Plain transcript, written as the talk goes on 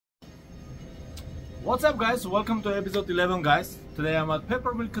What's up, guys? Welcome to episode 11, guys. Today I'm at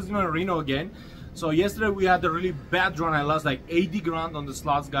Peppermint Casino in Reno again. So yesterday we had a really bad run. I lost like 80 grand on the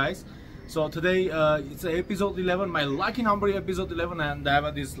slots, guys. So today it's episode 11, my lucky number episode 11, and I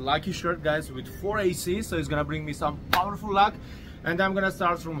have this lucky shirt, guys, with 4 ACs. So it's gonna bring me some powerful luck, and I'm gonna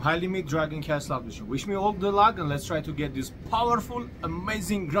start from high limit dragon cash slot machine. Wish me all the luck, and let's try to get this powerful,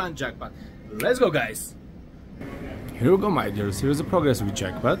 amazing grand jackpot. Let's go, guys. Here we go, my dears. Here's the progress with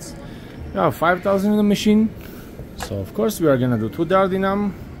jackpots. We have 5,000 in the machine, so of course we are gonna do $2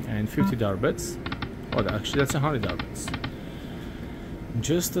 dinam and $50 bets. Oh, actually that's $100 bets.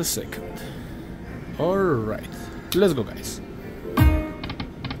 Just a second. Alright, let's go, guys.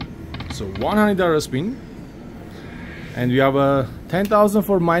 So $100 spin, and we have a 10,000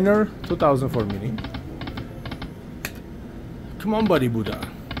 for minor, 2,000 for mini. Come on, buddy Buddha.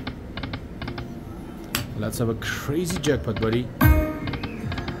 Let's have a crazy jackpot, buddy.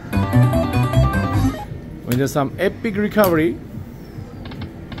 We need some epic recovery.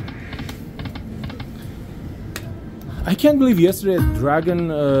 I can't believe yesterday Dragon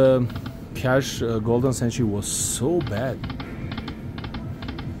Cash Golden Century was so bad.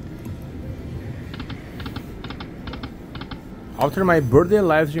 After my birthday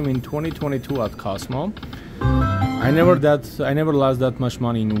live stream in 2022 at Cosmo, I never lost that much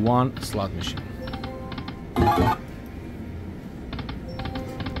money in one slot machine.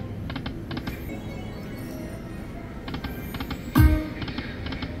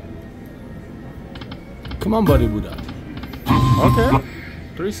 Come on, buddy Buddha. Okay.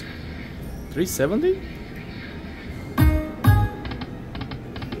 370?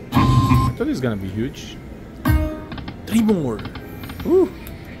 I thought it's gonna be huge. 3 more. Woo.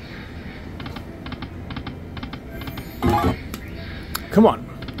 Come on.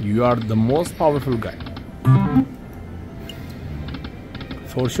 You are the most powerful guy.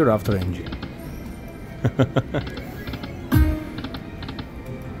 For sure after NG.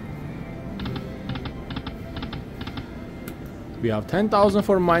 We have 10,000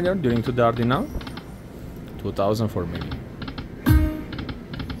 for minor during $2 dinam, 2,000 for mini.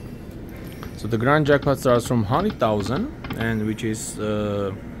 So the grand jackpot starts from 100,000, and which is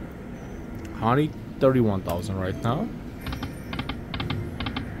 131,000 right now.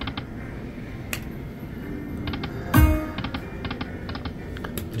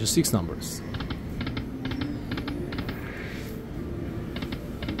 Just 6 numbers.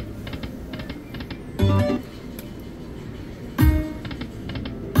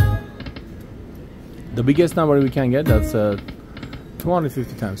 The biggest number we can get, that's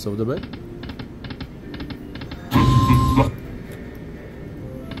 250 times of the bet.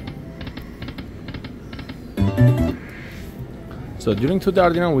 So during $2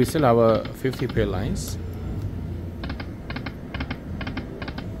 dinam we still have a 50 pay lines.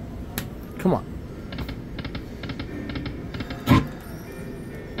 Come on.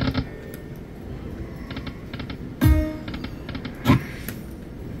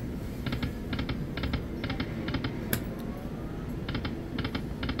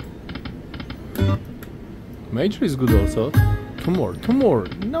 Major is good also. Two more.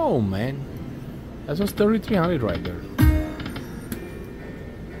 No, man. That was 3,300 right there.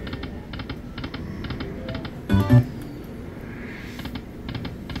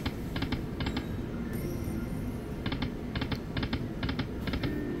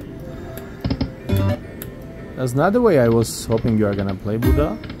 That's not the way I was hoping you are gonna play,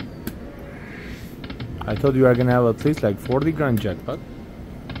 Buddha. I thought you are gonna have at least like 40 grand jackpot.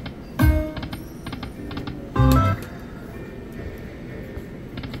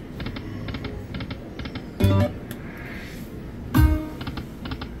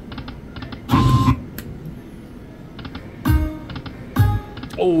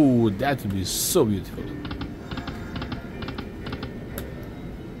 Oh, that would be so beautiful.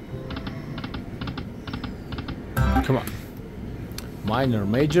 Come on. Minor,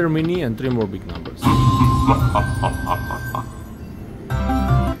 major, mini, and 3 more big numbers.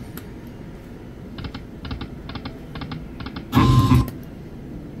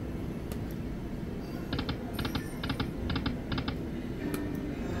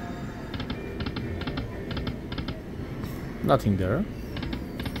 Nothing there.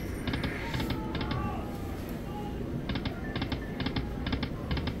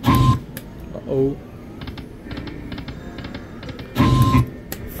 Uh-oh.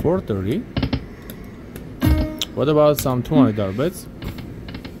 430. What about some $200 bets?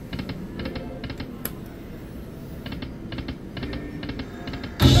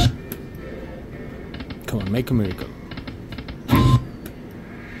 Come on, make a miracle.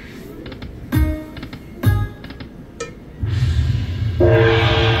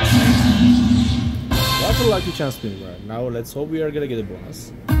 lucky chance spin right now. Let's hope we are gonna get a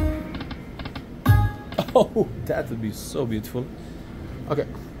bonus. Oh, that would be so beautiful. Okay,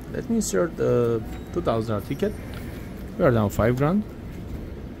 let me insert the $2,000 ticket. We are down 5 grand.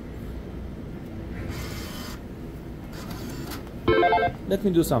 Let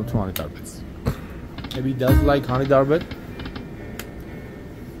me do some $200 bets. Maybe he does like $100 bet.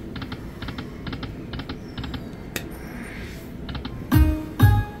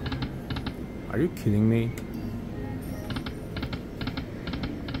 Are you kidding me?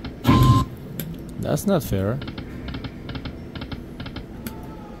 That's not fair.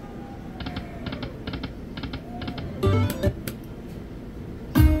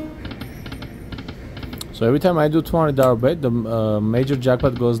 So every time I do $200 bet, the major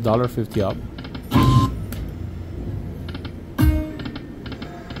jackpot goes $1.50 up.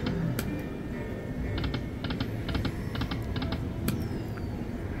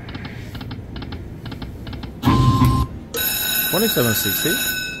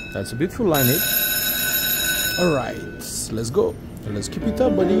 $27.60. That's a beautiful line hit. Alright, let's go. Let's keep it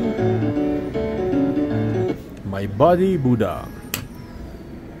up, buddy. My buddy Buddha.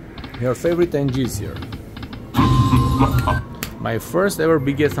 Your favorite NG is here. My first ever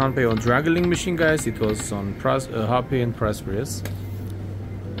biggest hand pay on Dragon machine, guys. It was on Happy and Prosperous.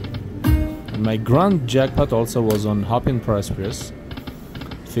 And my grand jackpot also was on Happy and Prosperous.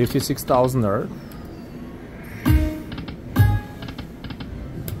 $56,000.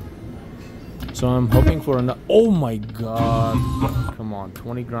 So I'm hoping for an. Oh my god! Come on,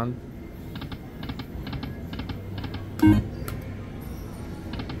 20 grand.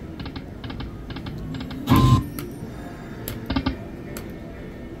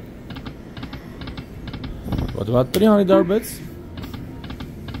 What about $300 bets?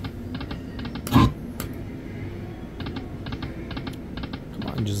 Come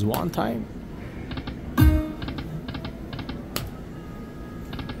on, just one time.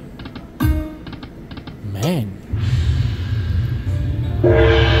 Man.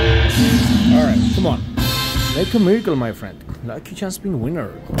 Alright, come on. Make a miracle, my friend. Lucky chance spin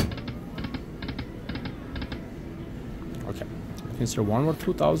winner. Okay. Insert one more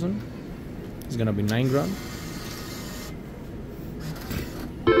 2,000. It's gonna be 9 grand.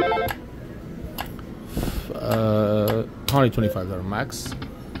 $125 max.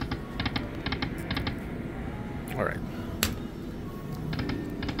 Alright.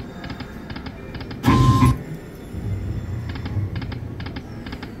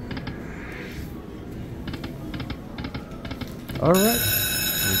 Alright,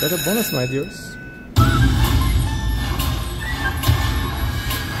 we got a bonus, my dears.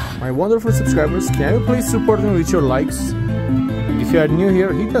 My wonderful subscribers, can you please support me with your likes? And if you are new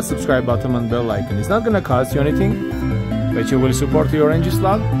here, hit the subscribe button and bell icon. It's not gonna cost you anything, but you will support your NG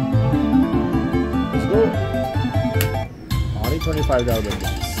slot. Let's go. Only $25 guys.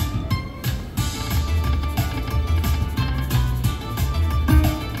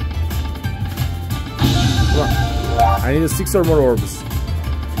 Come on. I need 6 or more orbs.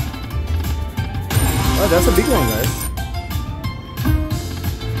 Oh, that's a big one, guys.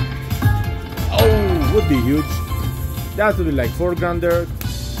 Oh, would be huge. That would be like 4 grand there.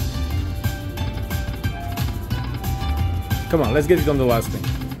 Come on, let's get it on the last thing.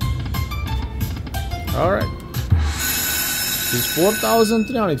 Alright. It's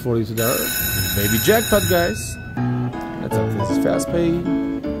 4,342 there. Baby jackpot, guys. Let's have this fast pay.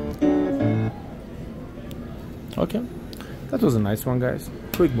 Okay, that was a nice one, guys.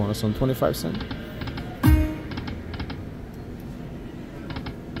 Quick bonus on 25 cents.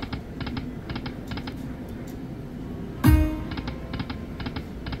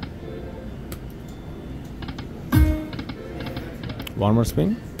 One more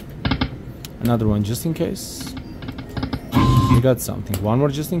spin. Another one just in case. We got something. One more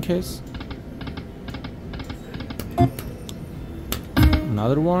just in case.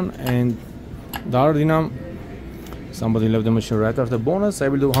 Another one and dollar dinam. Somebody left the machine right after bonus. I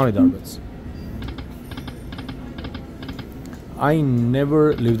will do $100 bets. I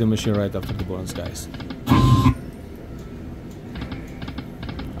never leave the machine right after the bonus, guys.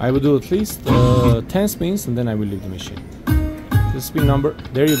 I will do at least 10 spins and then I will leave the machine. The spin number.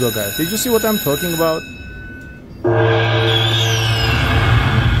 There you go, guys. Did you see what I'm talking about?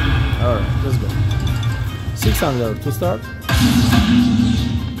 Alright, let's go. 600 to start.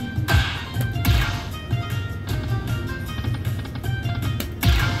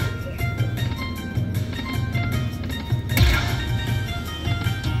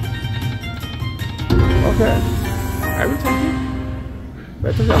 Okay, I will take it.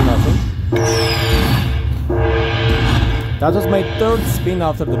 Better than nothing. That was my 3rd spin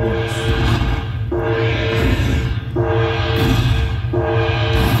after the bonus.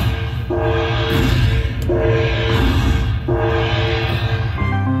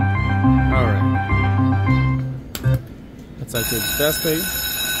 back to the fast pay.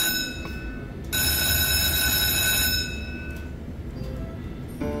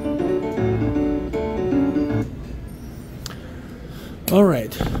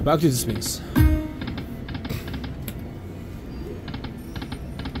 Alright, back to the spins.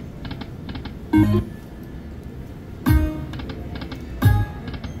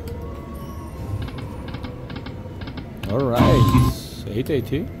 Alright,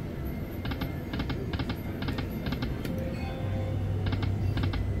 880.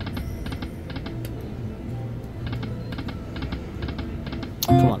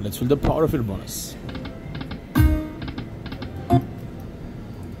 Come on, let's feel the power of your bonus.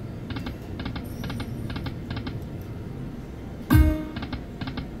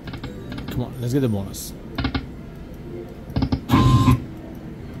 Come on, let's get the bonus.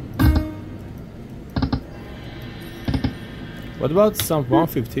 What about some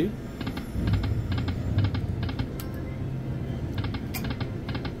 150?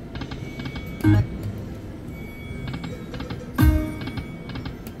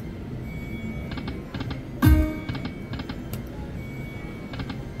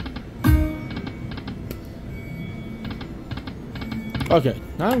 Okay,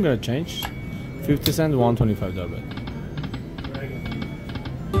 now I'm gonna change 50 cent, $125 bet.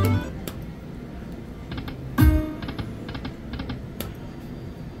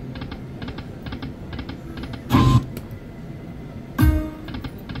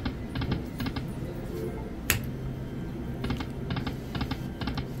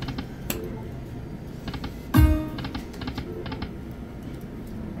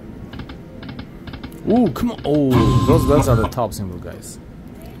 Ooh, come on. Oh, those bells are the top symbol, guys.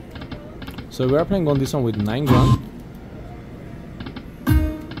 So we are playing on this one with 9 grand.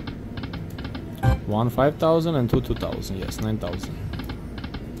 1 5,000 and 2 2,000. Yes, 9,000.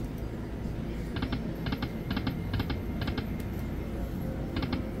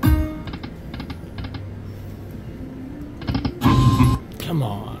 Come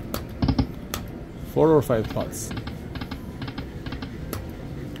on. 4 or 5 pots.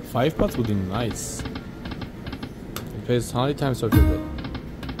 5 pots would be nice. It pays 100 times so good.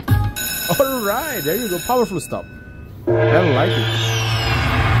 Alright, there you go. Powerful stop. I like it.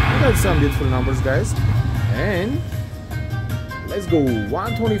 That's some beautiful numbers, guys. And let's go.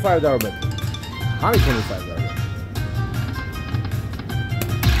 $125 bet. $125 bet.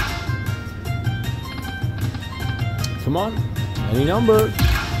 Come on. Any number.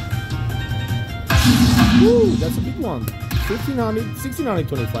 Woo, that's a big one. 1,500,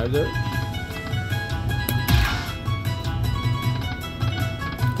 1,625 there.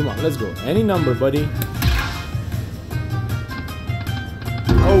 Come on, let's go. Any number, buddy.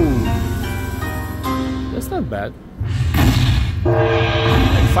 Oh, that's not bad.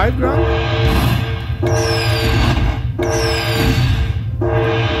 Like 5 grand?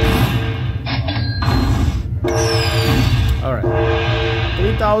 Alright.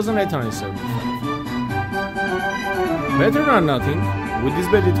 3,875. Better than nothing. With this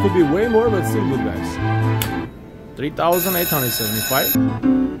bet, it could be way more, but still good, guys. 3,875.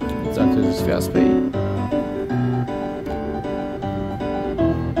 Let's enter this fast pay.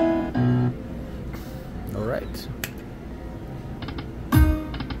 Alright.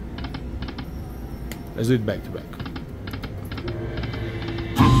 Let's do it back to back.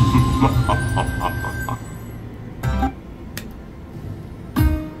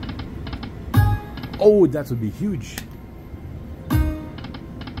 Oh, that would be huge.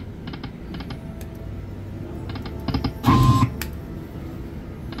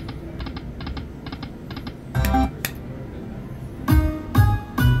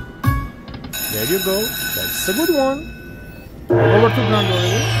 There you go. That's a good one. Over 2 grand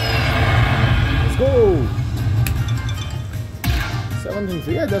already. Let's go.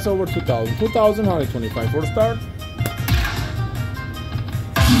 17, yeah, that's over 2,000. 2,125 for start.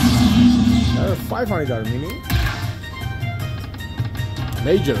 500 mini.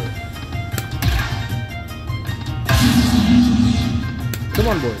 Major. Come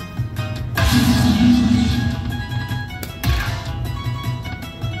on, boy.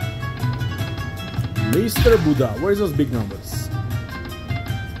 Mr. Buddha, where's those big numbers?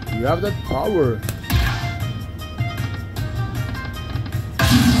 You have that power.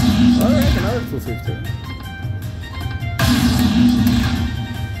 Alright, another 250.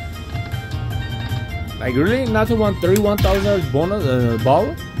 Like really? Not to want $31,000 bonus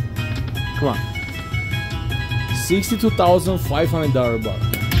ball? Come on. $62,500 ball.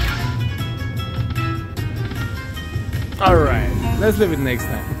 Alright, let's leave it next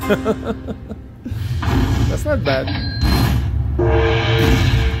time. That's not bad.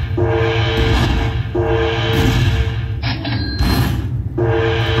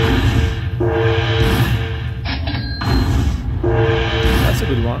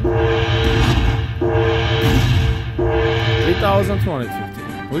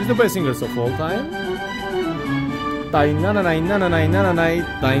 3,250. Who is the best singers of all time? That's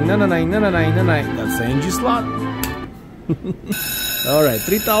the NG slot. Alright,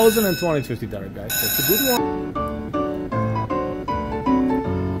 3,250 $, guys. That's a good one.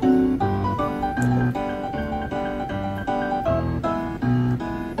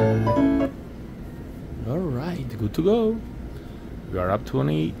 Alright, good to go. We are up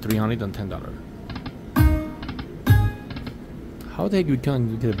 $310. How the heck we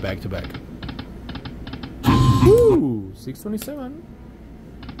can get it back to back? Woo! 627.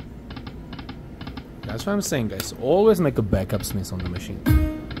 That's what I'm saying, guys. Always make a backup Smith on the machine.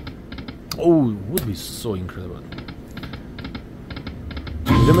 Oh, would be so incredible.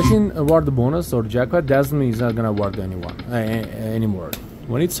 If the machine award the bonus or jackpot, doesn't mean it's not gonna award to anyone anymore.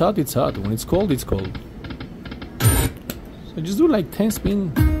 When it's hot, it's hot. When it's cold, it's cold. So just do like 10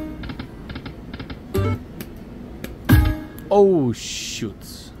 spin. Oh shoot.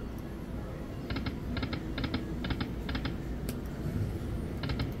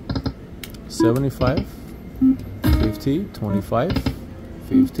 $75, $50, $25,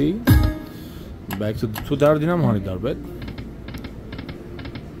 $50. Back to $2 dinam $100 bet.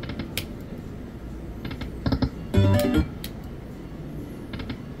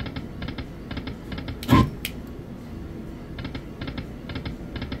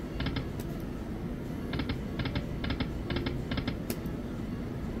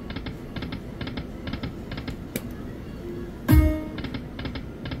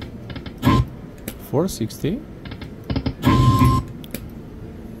 $460.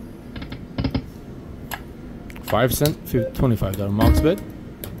 $5 $25 max bet.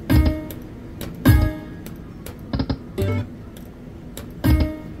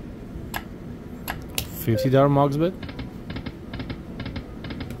 $50 max bet.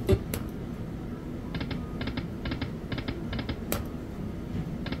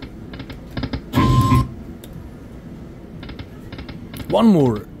 One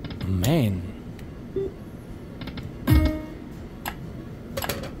more, man.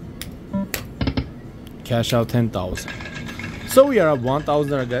 Cash out 10,000. So we are up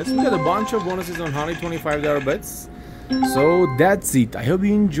 1,000, guys. We got a bunch of bonuses on $125 bets. So that's it. I hope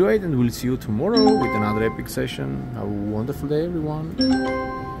you enjoyed, and we'll see you tomorrow with another epic session. Have a wonderful day, everyone.